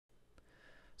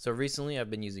So recently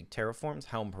I've been using Terraform's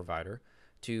Helm provider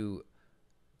to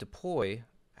deploy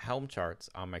Helm charts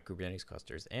on my Kubernetes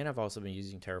clusters, and I've also been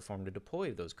using Terraform to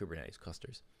deploy those Kubernetes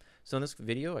clusters. So in this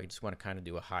video, I just want to kind of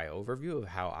do a high overview of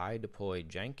how I deploy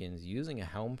Jenkins using a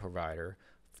Helm provider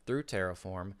through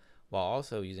Terraform, while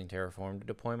also using Terraform to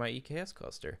deploy my EKS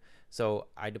cluster. So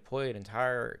I deploy an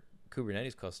entire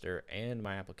Kubernetes cluster and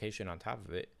my application on top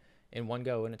of it in one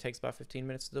go, and it takes about 15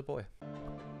 minutes to deploy.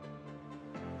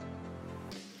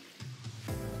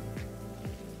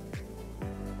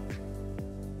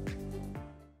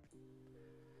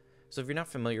 So if you're not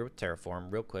familiar with Terraform,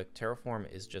 real quick,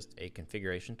 Terraform is just a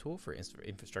configuration tool for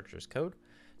infrastructure as code.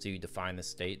 So you define the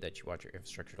state that you want your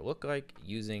infrastructure to look like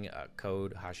using a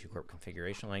code HashiCorp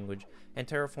configuration language, and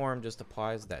Terraform just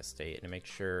applies that state and makes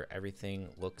sure everything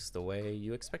looks the way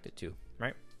you expect it to,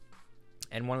 right?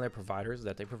 And one of their providers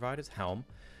that they provide is Helm.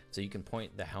 So you can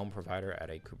point the Helm provider at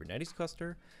a Kubernetes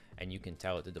cluster, and you can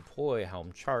tell it to deploy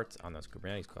Helm charts on those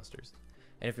Kubernetes clusters.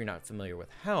 And if you're not familiar with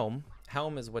Helm,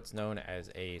 Helm is what's known as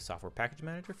a software package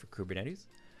manager for Kubernetes.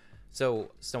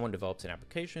 So someone develops an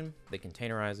application, they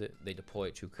containerize it, they deploy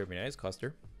it to a Kubernetes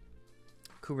cluster.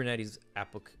 Kubernetes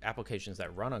applications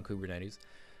that run on Kubernetes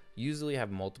usually have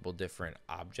multiple different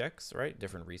objects, right?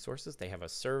 Different resources. They have a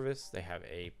service, they have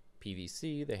a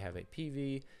PVC, they have a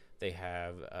PV, they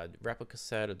have a replica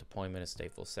set, a deployment, a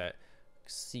stateful set,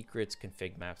 secrets,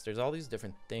 config maps. There's all these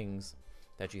different things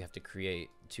that you have to create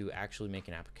to actually make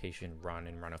an application run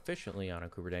efficiently on a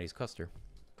Kubernetes cluster.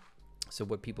 So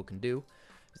what people can do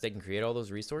is they can create all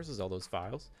those resources, all those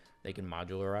files, they can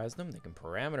modularize them, they can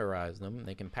parameterize them,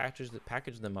 they can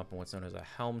package them up in what's known as a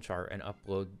Helm chart and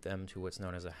upload them to what's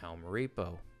known as a Helm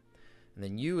repo. And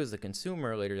then you as the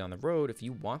consumer later down the road, if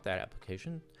you want that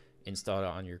application installed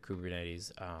on your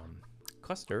Kubernetes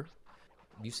cluster,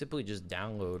 you simply just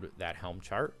download that Helm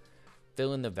chart,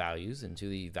 fill in the values into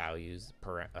the values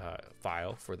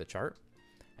file for the chart,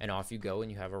 and off you go,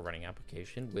 and you have a running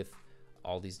application with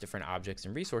all these different objects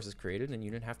and resources created, and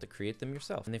you didn't have to create them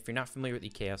yourself. And if you're not familiar with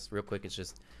EKS, real quick, it's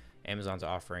just Amazon's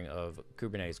offering of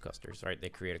Kubernetes clusters, right? They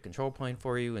create a control plane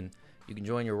for you, and you can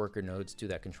join your worker nodes to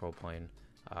that control plane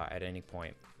at any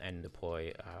point and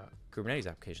deploy Kubernetes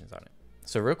applications on it.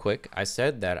 So real quick, I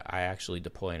said that I actually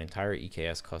deploy an entire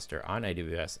EKS cluster on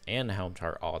AWS and the Helm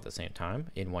chart all at the same time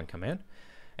in one command.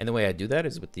 And the way I do that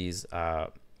is with these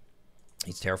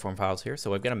Terraform files here.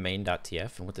 So I've got a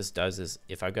main.tf, and what this does is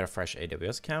if I've got a fresh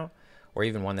AWS account, or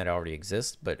even one that already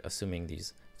exists, but assuming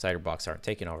these CIDR blocks aren't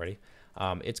taken already,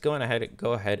 it's go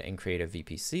ahead and create a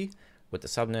VPC with the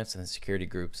subnets and the security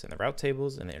groups and the route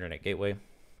tables and the internet gateway.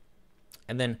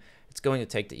 And then it's going to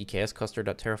take the EKS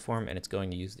cluster.terraform, and it's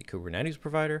going to use the Kubernetes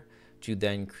provider to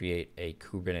then create a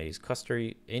Kubernetes cluster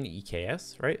in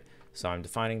EKS, right? So I'm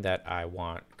defining that I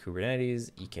want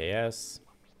Kubernetes, EKS,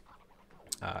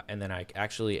 and then I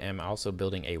actually am also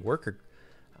building a worker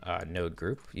node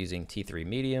group using T3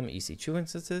 medium EC2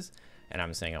 instances, and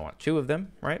I'm saying I want 2 of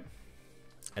them, right?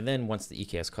 And then once the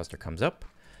EKS cluster comes up,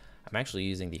 I'm actually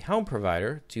using the Helm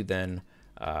provider to then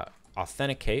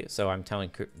authenticate. So I'm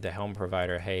telling the Helm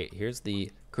provider, hey, here's the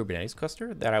Kubernetes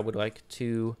cluster that I would like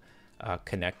to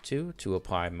connect to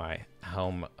apply my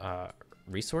Helm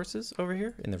resources over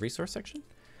here in the resource section.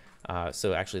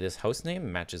 So actually this host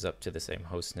name matches up to the same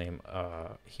host name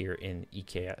here in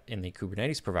the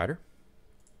Kubernetes provider.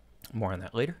 More on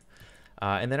that later.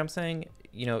 And then I'm saying,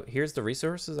 you know, here's the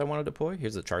resources I want to deploy.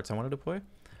 Here's the charts I want to deploy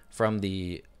from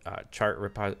the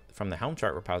Helm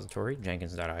chart repository,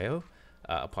 jenkins.io.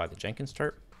 Apply the Jenkins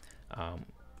chart.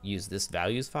 Use this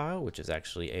values file, which is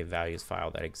actually a values file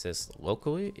that exists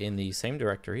locally in the same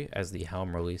directory as the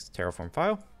Helm release Terraform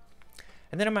file.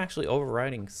 And then I'm actually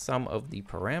overriding some of the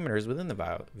parameters within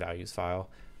the values file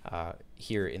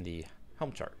here in the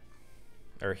Helm chart,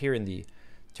 or here in the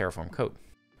Terraform code.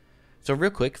 So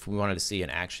real quick, if we wanted to see in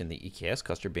action the EKS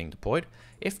cluster being deployed,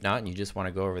 if not, and you just want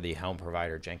to go over the Helm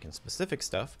provider Jenkins specific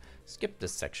stuff, skip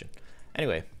this section.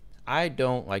 Anyway, I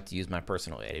don't like to use my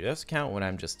personal AWS account when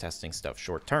I'm just testing stuff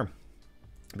short term,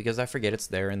 because I forget it's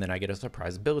there and then I get a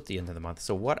surprise bill at the end of the month.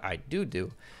 So what I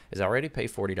do is I already pay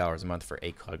 $40 a month for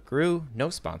A-Cloud Gru,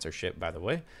 no sponsorship, by the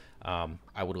way.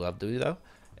 I would love to though.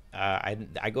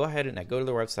 I go ahead and I go to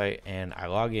the website and I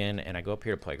log in and I go up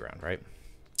here to Playground, right?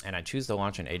 And I choose to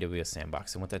launch an AWS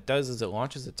sandbox. And what that does is it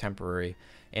launches a temporary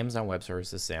Amazon Web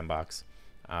Services sandbox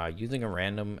using a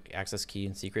random access key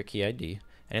and secret key ID.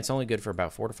 And it's only good for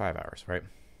about 4 to 5 hours, right?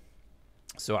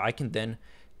 So I can then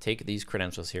take these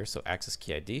credentials here, so access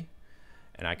key ID,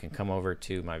 and I can come over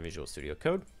to my Visual Studio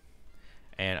Code,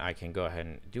 and I can go ahead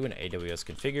and do an AWS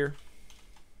configure.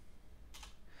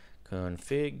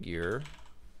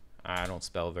 I don't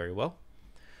spell very well.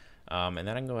 And then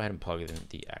I can go ahead and plug in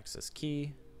the access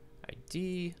key,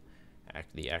 ID,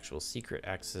 the actual secret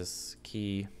access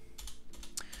key,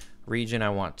 region I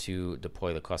want to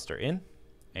deploy the cluster in,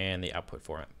 and the output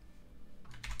format.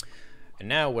 And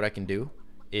now what I can do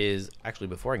is, actually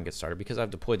before I can get started, because I've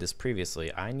deployed this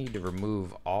previously, I need to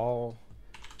remove all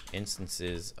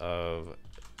instances of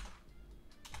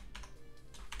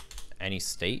any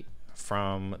state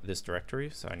from this directory.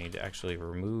 So I need to actually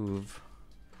remove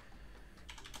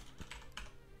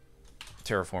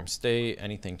Terraform state,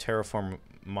 anything Terraform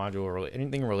module,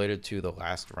 anything related to the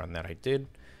last run that I did.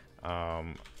 I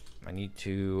need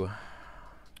to,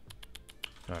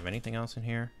 do I have anything else in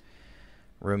here?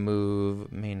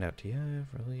 Remove main.tf,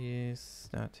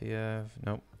 release.tf,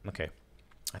 nope, okay.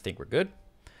 I think we're good.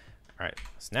 All right,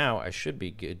 so now I should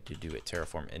be good to do a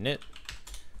Terraform init.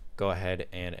 Go ahead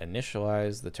and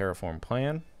initialize the Terraform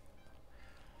plan.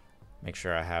 Make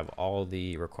sure I have all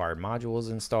the required modules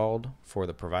installed for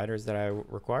the providers that I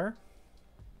require.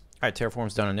 All right,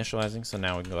 Terraform's done initializing, so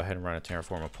now we can go ahead and run a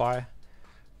Terraform apply.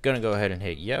 Gonna go ahead and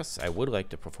hit yes. I would like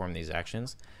to perform these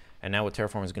actions. And now what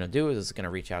Terraform is going to do is it's going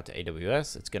to reach out to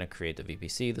AWS. It's going to create the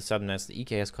VPC, the subnets, the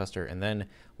EKS cluster, and then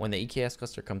when the EKS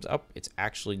cluster comes up, it's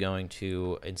actually going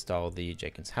to install the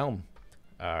Jenkins Helm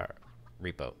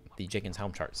repo, the Jenkins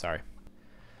Helm chart, sorry.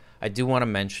 I do want to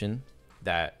mention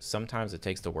that sometimes it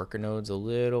takes the worker nodes a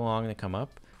little long to come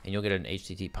up, and you'll get an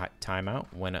HTTP timeout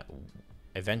when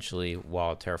eventually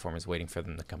while Terraform is waiting for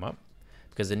them to come up,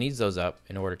 because it needs those up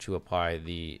in order to apply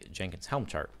the Jenkins Helm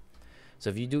chart. So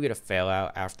if you do get a fail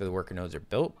out after the worker nodes are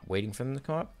built, waiting for them to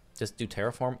come up, just do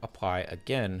Terraform apply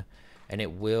again, and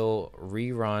it will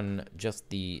rerun just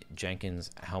the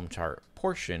Jenkins Helm chart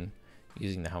portion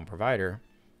using the Helm provider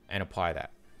and apply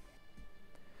that.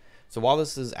 So while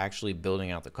this is actually building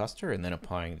out the cluster and then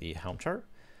applying the Helm chart,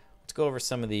 let's go over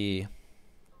some of the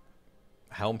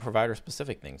Helm provider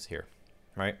specific things here,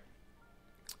 right?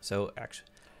 So actually,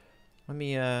 let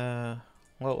me,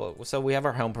 well, so we have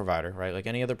our Helm provider, right? Like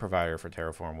any other provider for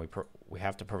Terraform, we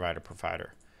have to provide a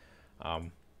provider.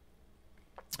 And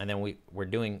then we're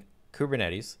doing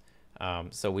Kubernetes.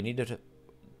 So we need to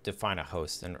define a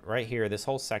host. And right here, this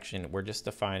whole section, we're just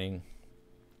defining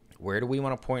where do we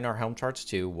want to point our Helm charts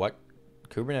to, what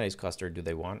Kubernetes cluster do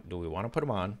we want to put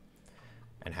them on,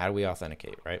 and how do we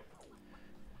authenticate, right?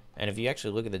 And if you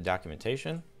actually look at the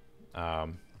documentation,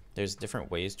 there's different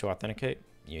ways to authenticate.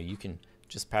 You can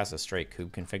just pass a straight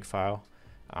kubeconfig file.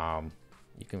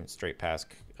 You can straight pass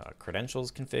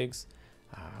credentials configs,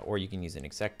 or you can use an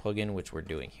exec plugin, which we're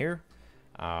doing here.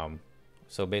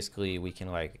 So basically we can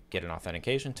like get an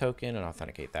authentication token and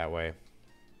authenticate that way.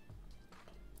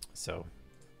 So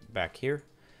back here,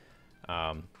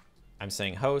 I'm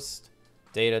saying host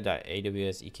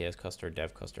data.aws EKS cluster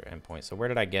dev cluster endpoint. So where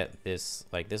did I get this?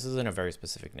 Like this isn't a very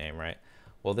specific name, right?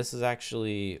 Well, this is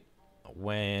actually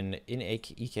when in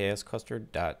EKS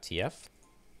cluster.tf,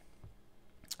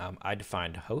 I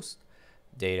defined host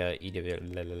data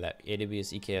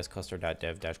AWS EKS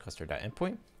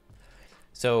cluster.dev-cluster.endpoint.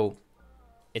 So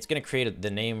it's going to create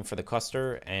the name for the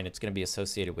cluster, and it's going to be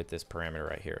associated with this parameter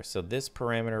right here. So this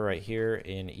parameter right here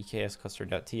in EKS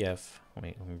cluster.tf, let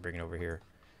me bring it over here,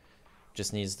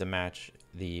 just needs to match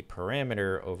the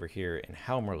parameter over here in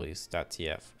Helm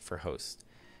release.tf for host.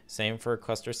 Same for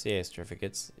cluster CA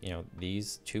certificates. You know,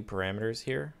 these two parameters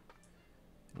here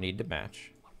need to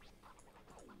match.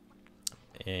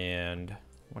 And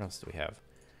what else do we have?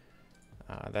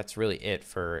 That's really it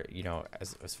for, you know,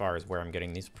 as far as where I'm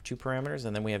getting these two parameters.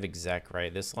 And then we have exec,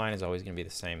 right? This line is always going to be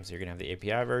the same. So you're going to have the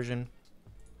API version.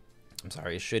 I'm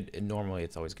sorry, normally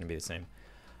it's always going to be the same.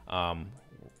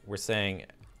 We're saying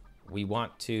we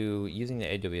want to, using the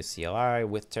AWS CLI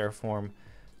with Terraform,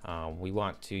 we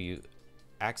want to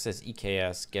access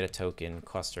EKS, get a token,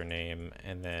 cluster name,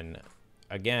 and then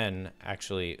again,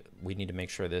 actually, we need to make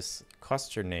sure this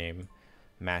cluster name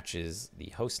matches the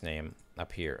host name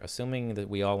up here, assuming that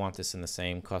we all want this in the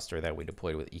same cluster that we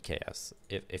deployed with EKS.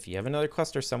 If you have another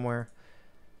cluster somewhere,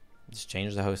 just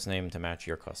change the host name to match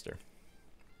your cluster.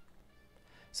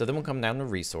 So then we'll come down to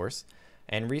resource,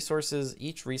 and resources,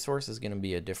 each resource is going to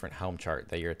be a different Helm chart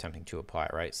that you're attempting to apply,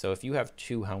 right? So if you have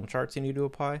two Helm charts you need to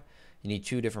apply, you need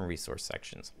two different resource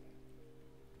sections.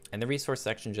 And the resource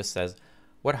section just says,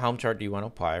 what Helm chart do you want to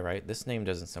apply, right? This name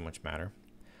doesn't so much matter,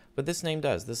 but this name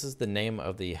does. This is the name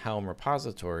of the Helm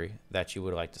repository that you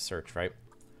would like to search, right?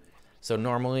 So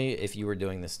normally, if you were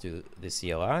doing this to the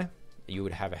CLI, you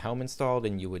would have a Helm installed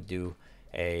and you would do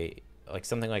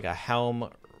something like a Helm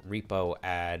repo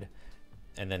add,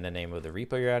 and then the name of the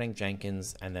repo you're adding,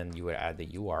 Jenkins, and then you would add the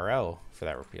URL for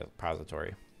that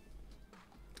repository.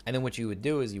 And then what you would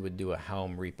do is you would do a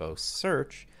Helm repo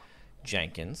search,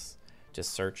 Jenkins to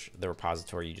search the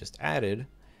repository you just added,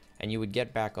 and you would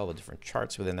get back all the different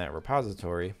charts within that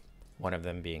repository, one of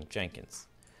them being Jenkins.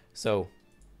 So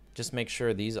just make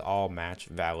sure these all match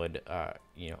valid.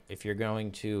 If you're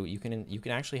going to, you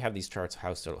can actually have these charts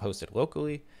hosted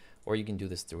locally, or you can do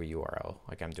this through a URL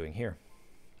like I'm doing here.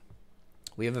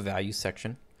 We have a values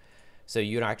section. So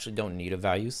you actually don't need a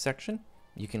values section.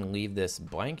 You can leave this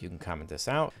blank. You can comment this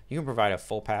out. You can provide a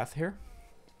full path here,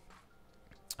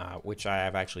 which I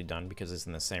have actually done because it's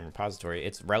in the same repository.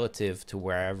 It's relative to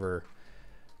wherever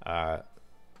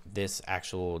this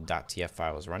actual .tf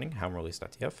file is running, helm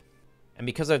release.tf. And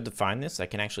because I've defined this, I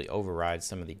can actually override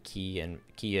some of the key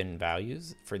in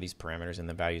values for these parameters in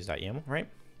the values.yaml, right?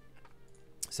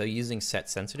 So using set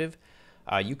sensitive,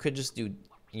 you could just do,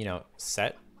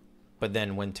 set, but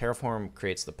then when Terraform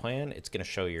creates the plan, it's going to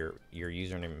show your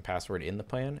username and password in the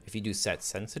plan. If you do set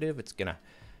sensitive, it's going to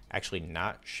actually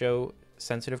not show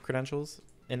sensitive credentials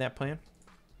in that plan.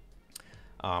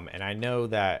 And I know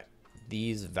that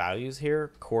these values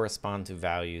here correspond to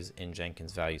values in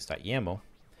Jenkins values.yaml.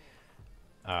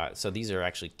 So these are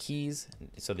actually keys.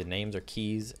 So the names are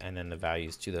keys, and then the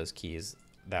values to those keys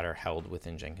that are held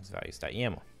within Jenkins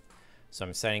values.yaml. So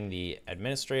I'm setting the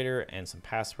administrator and some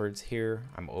passwords here.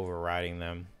 I'm overriding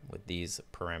them with these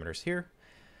parameters here.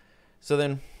 So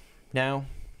then now,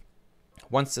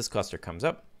 once this cluster comes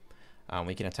up,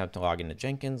 we can attempt to log into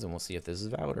Jenkins, and we'll see if this is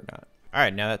valid or not. All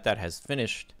right, now that that has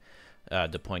finished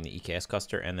deploying the EKS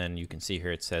cluster, and then you can see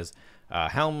here it says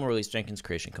Helm release Jenkins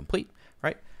creation complete,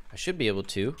 right? I should be able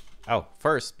to,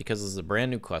 first, because this is a brand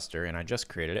new cluster and I just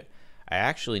created it, I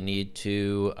actually need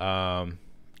to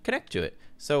connect to it.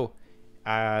 So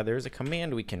there's a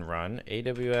command we can run,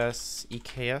 AWS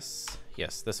EKS,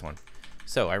 yes, this one.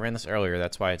 So I ran this earlier,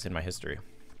 that's why it's in my history.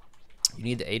 You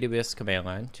need the AWS command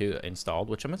line to install,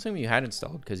 which I'm assuming you had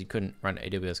installed because you couldn't run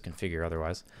AWS configure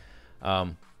otherwise.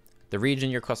 The region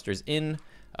your cluster is in,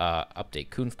 update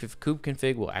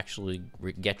kubeconfig will actually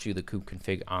get you the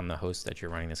kubeconfig on the host that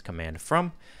you're running this command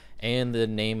from, and the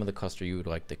name of the cluster you would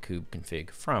like the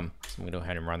kubeconfig from. So I'm going to go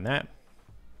ahead and run that.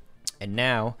 And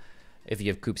now, if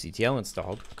you have kubectl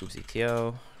installed,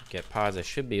 kubectl get pods, I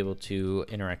should be able to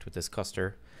interact with this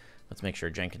cluster. Let's make sure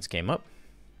Jenkins came up,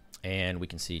 and we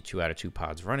can see 2 out of 2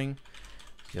 pods running.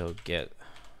 Go get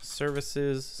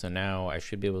services. So now I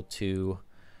should be able to.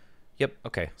 Yep,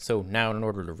 okay, so now in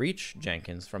order to reach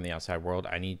Jenkins from the outside world,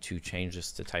 I need to change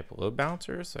this to type of load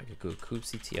balancer. So I could go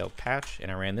kubectl patch, and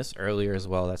I ran this earlier as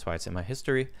well, that's why it's in my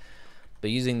history.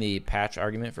 But using the patch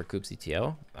argument for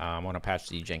kubectl, I want to patch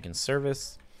the Jenkins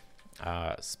service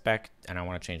spec, and I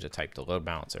want to change the type to load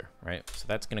balancer, right? So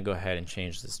that's going to go ahead and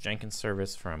change this Jenkins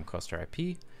service from cluster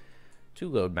IP to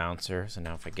load balancer. So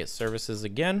now if I get services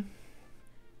again,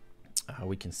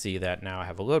 we can see that now I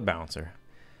have a load balancer.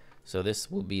 So this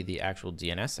will be the actual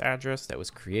DNS address that was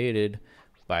created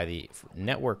by the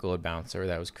network load balancer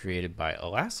that was created by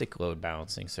Elastic Load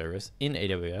Balancing Service in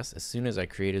AWS as soon as I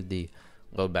created the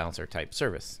load balancer type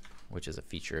service, which is a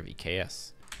feature of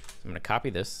EKS. So I'm going to copy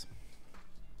this,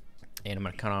 and I'm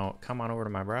going to come on over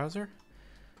to my browser,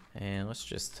 and let's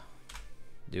just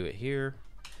do it here,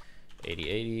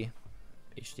 8080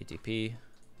 HTTP,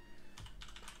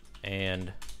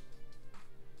 and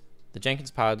the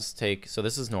Jenkins pods take, so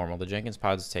this is normal, the Jenkins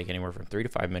pods take anywhere from 3 to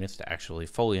 5 minutes to actually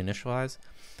fully initialize,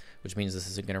 which means this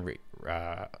isn't going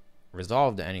to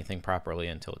resolve to anything properly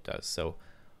until it does. So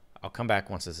I'll come back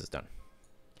once this is done.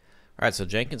 All right, so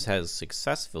Jenkins has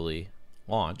successfully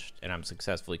launched, and I'm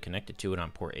successfully connected to it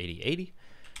on port 8080.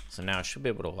 So now I should be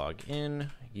able to log in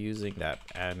using that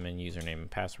admin username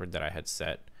and password that I had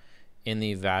set in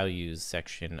the values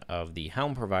section of the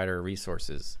Helm provider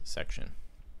resources section.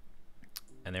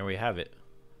 And there we have it.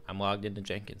 I'm logged into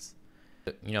Jenkins.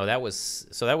 That was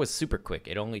super quick.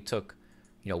 It only took,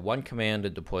 one command to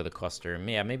deploy the cluster. And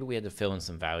yeah, maybe we had to fill in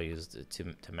some values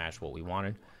to match what we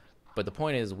wanted. But the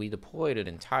point is, we deployed an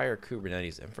entire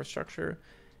Kubernetes infrastructure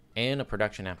and a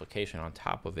production application on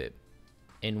top of it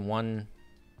in one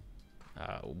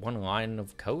line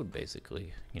of code,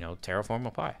 basically. Terraform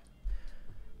apply.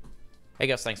 Hey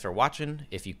guys, thanks for watching.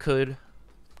 If you could,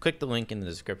 click the link in the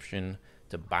description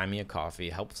to buy me a coffee,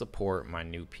 help support my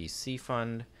new PC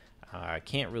fund. I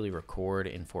can't really record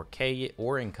in 4K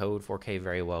or encode 4K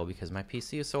very well because my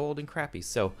PC is so old and crappy.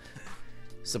 So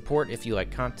support if you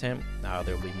like content.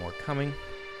 There'll be more coming,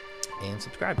 and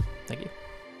subscribe. Thank you.